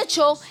ha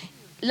hecho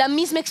la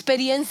misma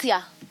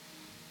experiencia.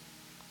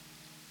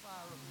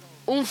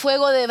 Un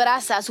fuego de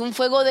brasas, un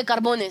fuego de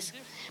carbones.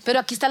 Pero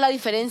aquí está la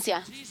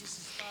diferencia.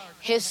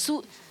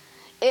 Jesús,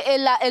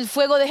 el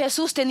fuego de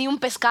Jesús tenía un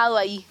pescado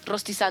ahí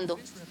rostizando.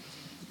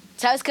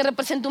 ¿Sabes qué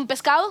representa un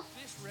pescado?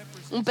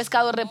 Un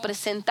pescado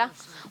representa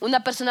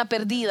una persona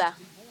perdida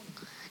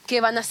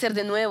que van a nacer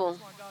de nuevo.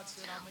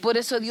 Por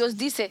eso Dios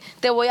dice,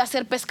 te voy a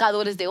hacer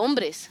pescadores de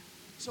hombres.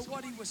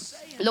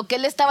 Lo que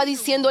él estaba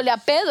diciéndole a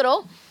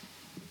Pedro,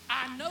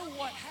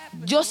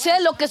 yo sé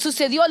lo que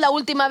sucedió la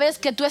última vez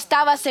que tú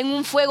estabas en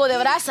un fuego de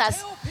brasas.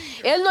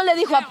 Él no le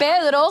dijo a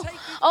Pedro,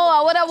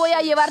 ahora voy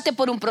a llevarte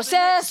por un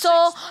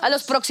proceso a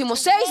los próximos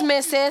 6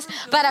 meses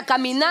para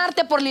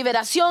caminarte por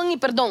liberación y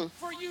perdón,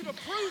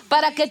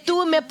 para que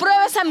tú me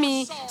pruebes a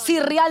mí si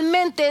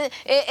realmente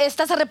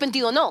estás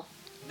arrepentido. No,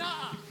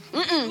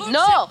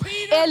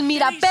 él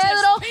mira a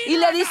Pedro y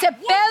le dice,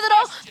 Pedro,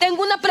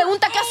 tengo una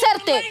pregunta que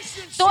hacerte.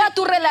 Toda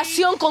tu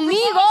relación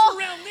conmigo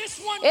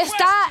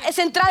está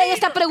centrada en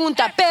esta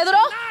pregunta. Pedro,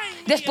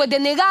 después de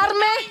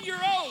negarme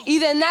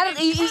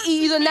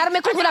y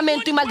donarme con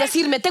juramento y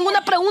maldecirme, tengo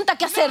una pregunta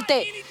que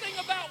hacerte.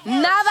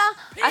 Nada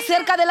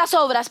acerca de las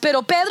obras,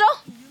 pero Pedro,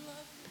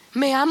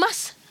 ¿me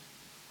amas?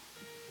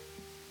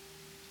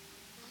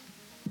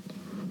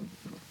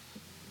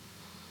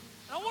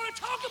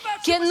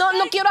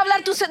 No quiero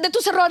hablar de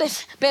tus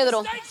errores,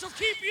 Pedro.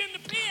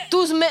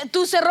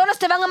 Tus errores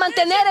te van a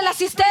mantener en la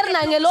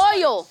cisterna, en el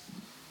hoyo.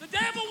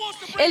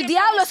 El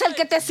diablo es el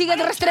que te sigue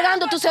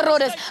restregando tus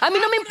errores. A mí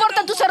no me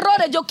importan tus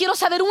errores. Yo quiero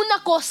saber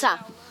una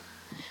cosa.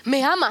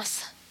 ¿Me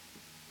amas?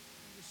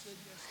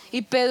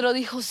 Y Pedro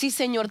dijo, sí,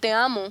 Señor, te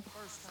amo.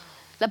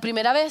 La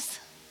primera vez.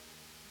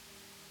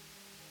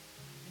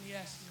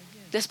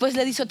 Después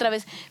le dice otra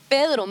vez,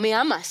 Pedro, ¿me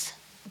amas?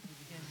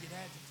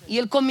 Y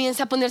él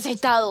comienza a ponerse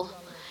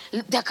agitado.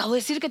 Te acabo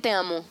de decir que te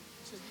amo.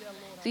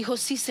 Dijo,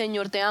 sí,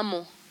 Señor, te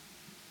amo.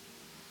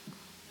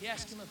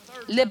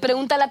 Le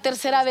pregunta la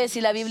tercera vez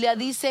y la Biblia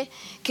dice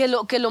que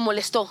lo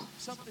molestó.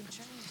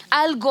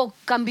 Algo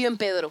cambió en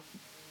Pedro.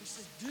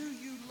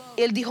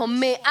 Él dijo,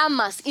 ¿me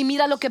amas? Y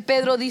mira lo que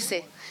Pedro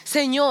dice.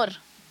 Señor,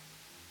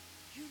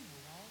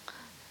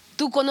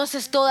 tú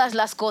conoces todas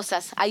las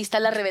cosas. Ahí está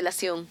la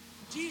revelación.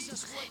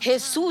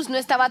 Jesús no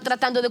estaba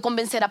tratando de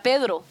convencer a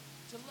Pedro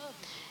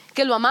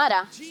que lo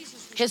amara.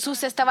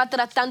 Jesús estaba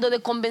tratando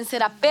de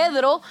convencer a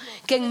Pedro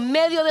que en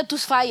medio de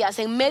tus fallas,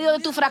 en medio de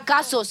tus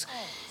fracasos,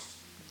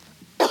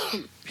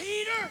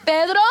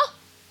 Pedro,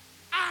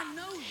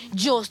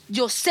 yo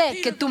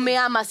sé que tú me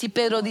amas. Y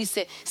Pedro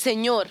dice,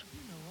 Señor,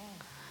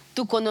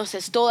 tú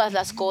conoces todas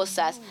las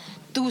cosas,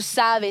 tú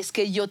sabes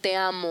que yo te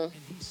amo.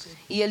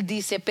 Y él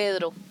dice,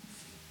 Pedro,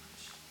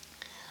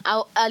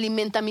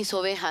 alimenta mis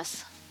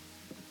ovejas.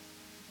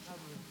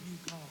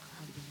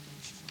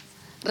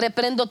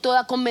 Reprendo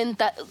toda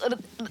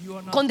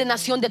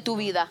condenación de tu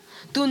vida.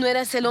 Tú no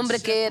eres el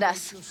hombre que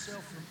eras.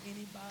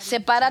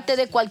 Sepárate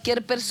de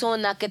cualquier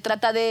persona que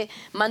trata de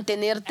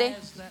mantenerte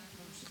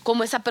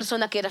como esa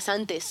persona que eras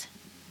antes.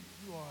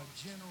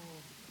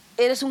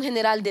 Eres un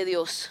general de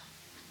Dios.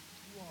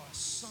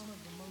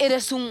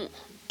 Eres un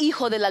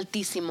hijo del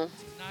Altísimo.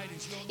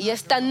 Y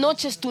esta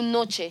noche es tu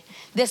noche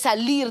de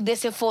salir de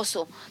ese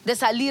foso, de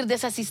salir de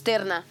esa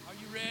cisterna.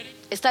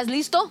 ¿Estás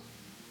listo?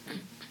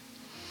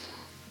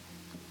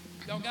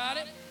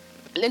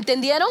 ¿Le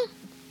entendieron?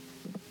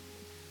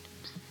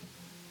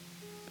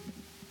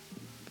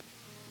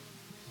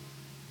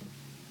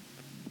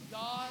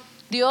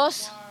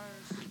 Dios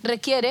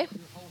requiere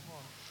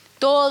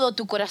todo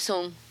tu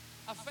corazón.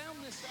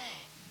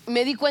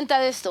 Me di cuenta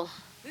de esto.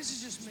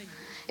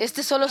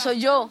 Este solo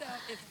soy yo.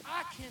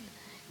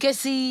 Que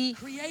si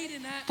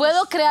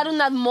puedo crear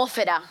una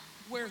atmósfera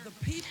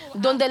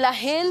donde la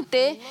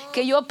gente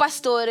que yo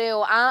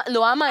pastoreo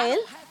lo ama a Él,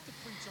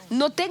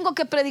 no tengo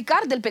que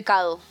predicar del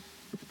pecado.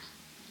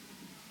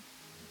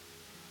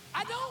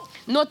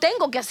 No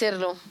tengo que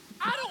hacerlo.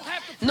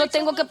 No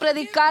tengo que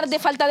predicar de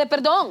falta de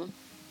perdón.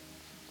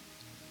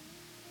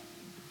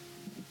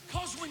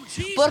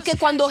 Porque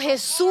cuando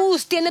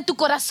Jesús tiene tu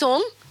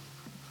corazón,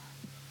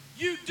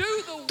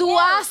 tú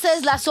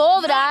haces las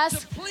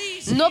obras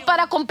no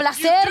para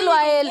complacerlo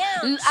a Él,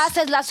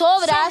 haces las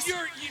obras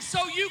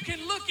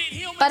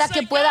para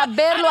que puedas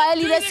verlo a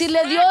Él y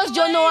decirle, Dios,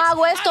 yo no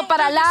hago esto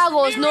para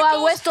halagos, no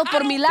hago esto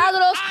por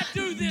milagros,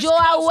 yo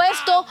hago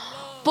esto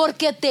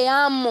porque te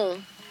amo.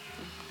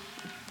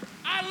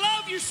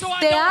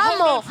 Te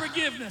amo,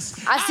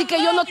 así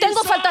que yo no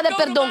tengo falta de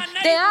perdón.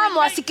 Te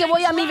amo, así que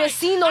voy a mi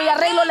vecino y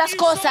arreglo las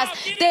cosas.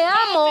 Te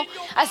amo,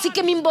 así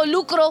que me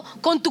involucro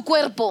con tu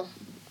cuerpo.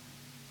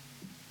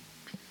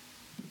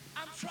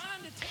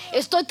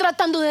 Estoy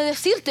tratando de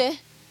decirte,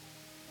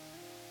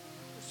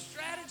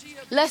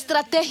 la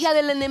estrategia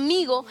del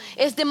enemigo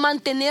es de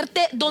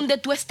mantenerte donde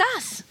tú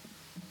estás.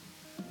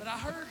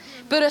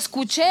 Pero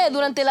escuché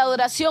durante la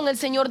adoración el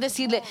Señor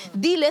decirle,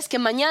 diles que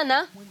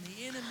mañana,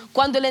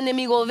 cuando el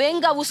enemigo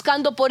venga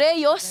buscando por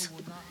ellos,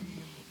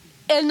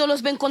 Él no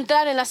los va a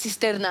encontrar en la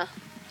cisterna.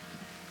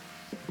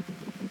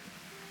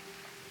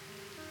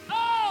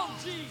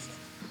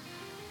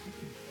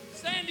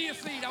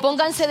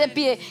 Pónganse de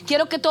pie.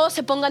 Quiero que todos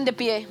se pongan de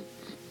pie.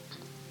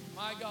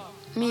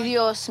 Mi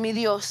Dios, mi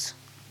Dios.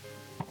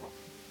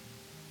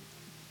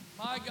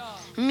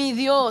 Mi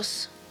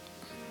Dios.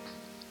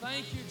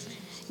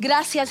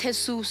 Gracias,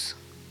 Jesús.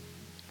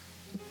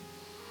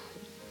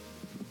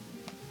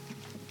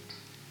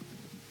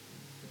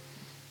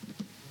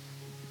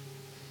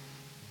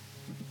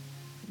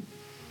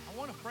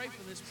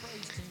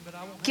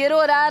 Quiero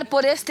orar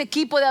por este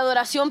equipo de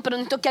adoración, pero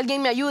necesito que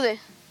alguien me ayude.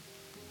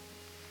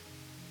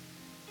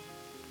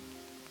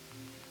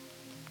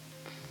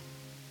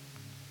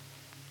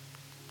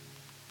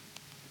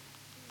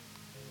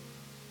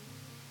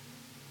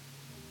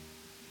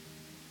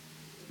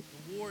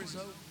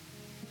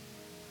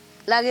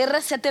 La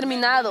guerra se ha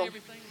terminado.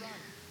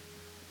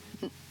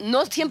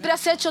 No siempre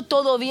has hecho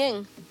todo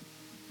bien,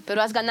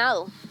 pero has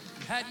ganado.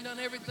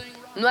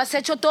 No has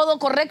hecho todo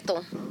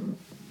correcto,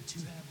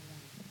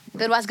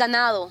 pero has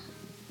ganado.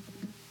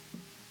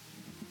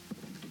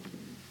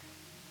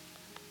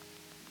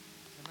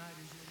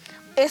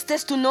 Esta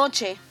es tu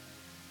noche.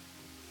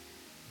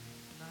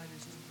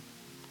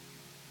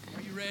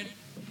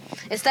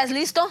 ¿Estás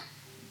listo?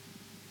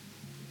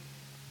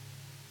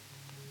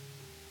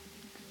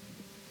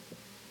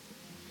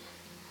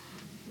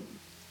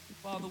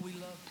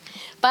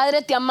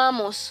 Padre, te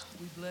amamos,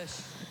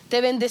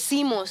 te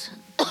bendecimos,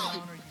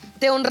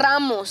 te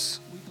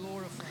honramos,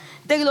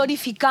 te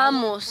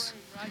glorificamos.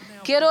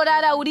 Quiero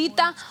orar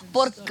ahorita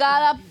por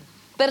cada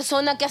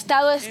persona que ha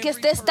estado, que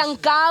esté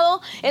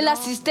estancado en la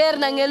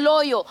cisterna, en el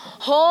hoyo.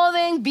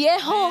 Joven,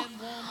 viejo,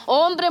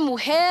 hombre,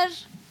 mujer.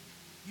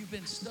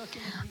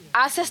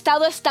 Has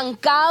estado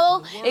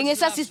estancado en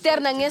esa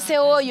cisterna, en ese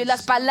hoyo. Y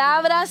las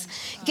palabras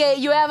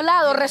que yo he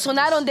hablado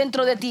resonaron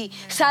dentro de ti.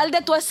 Sal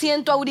de tu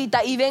asiento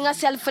ahorita y ven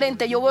hacia el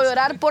frente. Yo voy a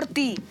orar por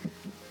ti.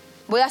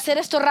 Voy a hacer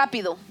esto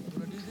rápido.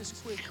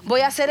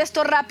 Voy a hacer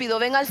esto rápido.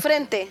 Ven al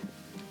frente.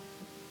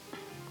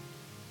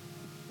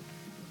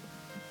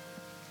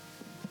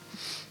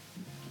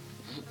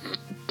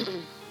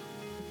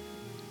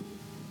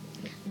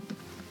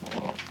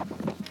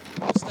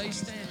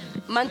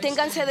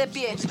 Manténganse de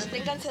pie,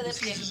 manténganse de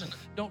pie.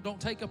 Don't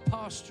take a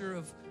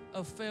posture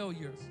of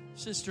failure.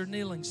 Sister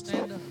kneeling,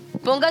 stand up.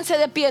 Pónganse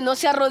de pie, no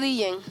se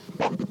arrodillen.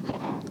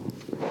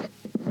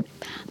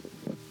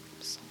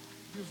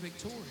 You're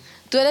victorious.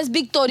 Tú eres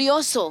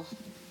victorioso.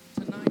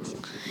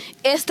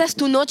 Esta es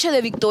tu noche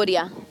de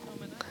victoria.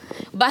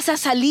 Vas a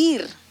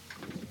salir.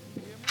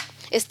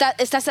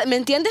 ¿Me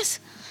entiendes?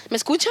 ¿Me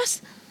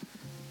escuchas?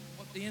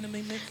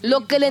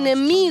 Lo que el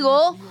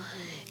enemigo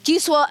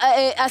quiso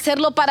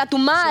hacerlo para tu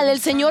mal, el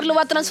Señor lo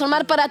va a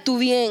transformar para tu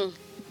bien.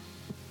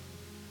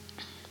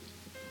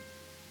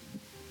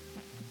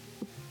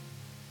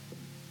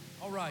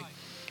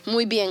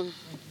 Muy bien.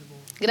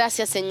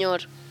 Gracias,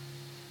 Señor.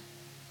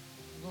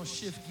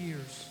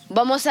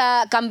 Vamos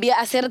a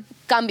hacer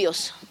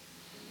cambios.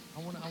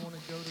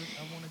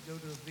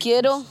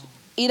 Quiero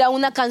ir a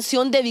una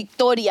canción de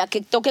victoria,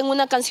 que toquen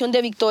una canción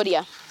de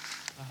victoria.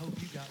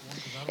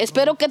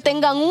 Espero que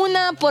tengan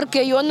una,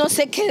 porque yo no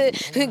sé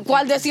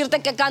cuál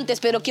decirte que cantes,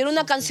 pero quiero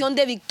una canción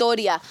de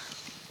victoria.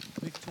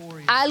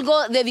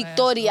 Algo de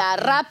victoria,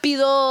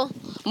 rápido,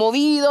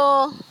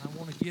 movido,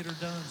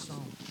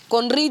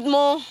 con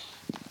ritmo.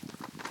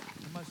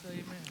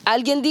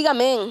 Alguien diga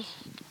amén.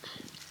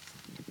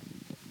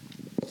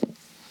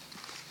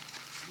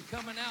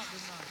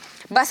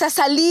 Vas a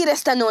salir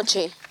esta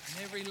noche.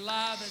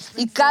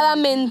 Y cada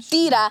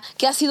mentira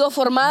que ha sido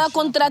formada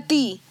contra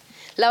ti,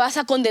 la vas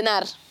a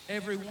condenar.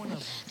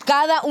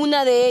 Cada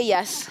una de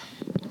ellas.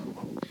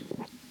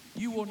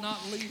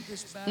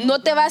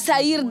 No te vas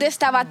a ir de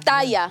esta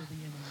batalla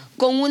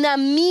con una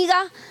amiga,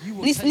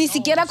 ni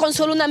siquiera con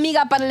solo una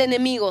amiga para el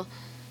enemigo.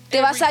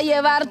 Te vas a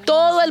llevar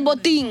todo el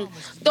botín,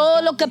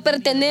 todo lo que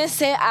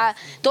pertenece a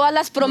todas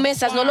las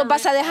promesas. No lo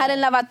vas a dejar en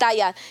la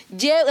batalla.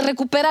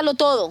 Recupéralo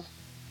todo.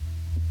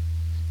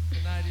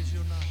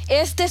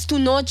 Esta es tu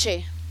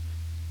noche.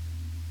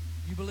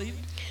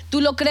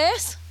 ¿Tú lo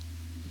crees?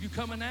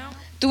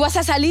 ¿Tú vas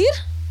a salir?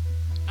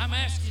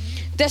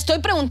 Te estoy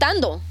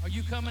preguntando.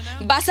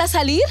 ¿Vas a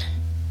salir?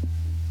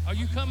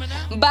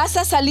 ¿Vas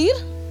a salir?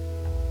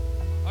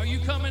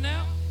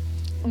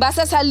 ¿Vas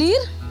a salir?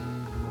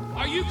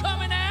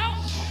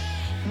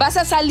 ¿Vas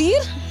a salir?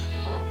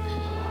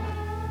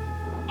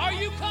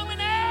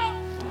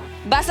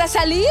 ¿Vas a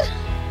salir?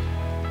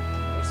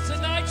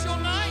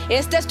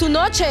 Esta es tu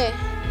noche.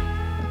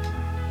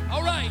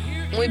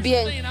 Muy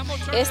bien.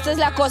 Esta es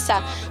la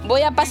cosa.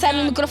 Voy a pasar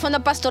el micrófono a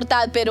Pastor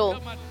Tad,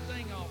 pero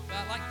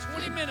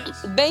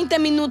 20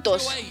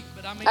 minutos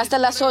hasta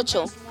las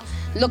 8.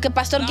 lo que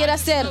pastor quiere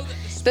hacer.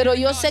 Pero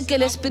yo sé que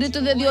el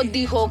Espíritu de Dios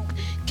dijo,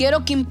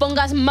 quiero que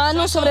impongas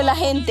manos sobre la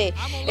gente.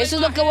 Eso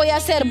es lo que voy a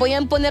hacer. Voy a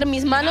imponer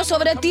mis manos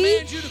sobre ti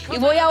y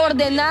voy a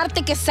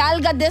ordenarte que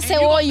salgas de ese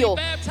hoyo.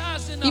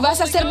 Y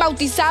vas a ser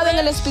bautizado en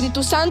el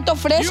Espíritu Santo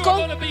fresco.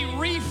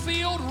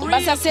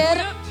 Vas a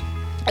ser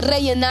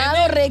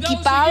rellenado,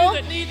 reequipado.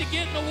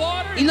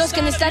 Y los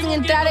que necesitan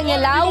entrar en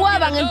el agua,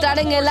 van a entrar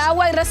en el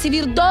agua y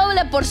recibir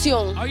doble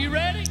porción.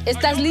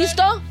 ¿Estás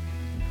listo?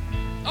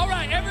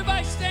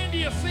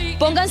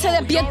 Pónganse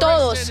de pie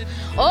todos.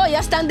 Oh, ya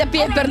están de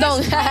pie,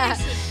 perdón.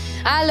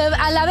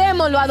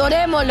 Alabémoslo,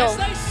 adorémoslo.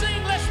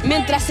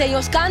 Mientras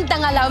ellos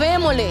cantan,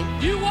 alabémosle.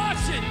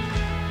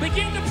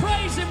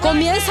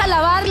 Comienza a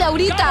alabarle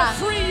ahorita.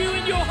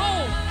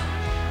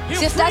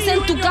 Si estás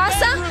en tu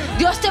casa,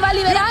 Dios te va a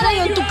liberar ahí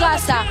en tu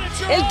casa.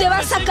 Él te va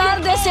a sacar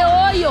de ese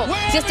hoyo.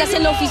 Si estás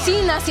en la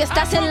oficina, si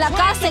estás en la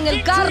casa, en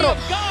el carro,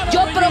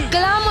 yo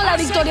proclamo la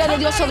victoria de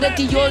Dios sobre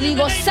ti. Yo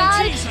digo,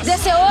 sal de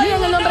ese hoyo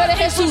en el nombre de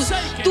Jesús.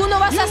 Tú no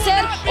vas a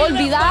ser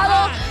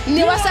olvidado,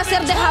 ni vas a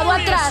ser dejado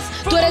atrás.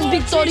 Tú eres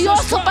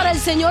victorioso para el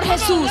Señor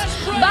Jesús.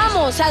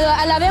 Vamos,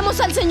 alabemos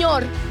al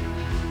Señor.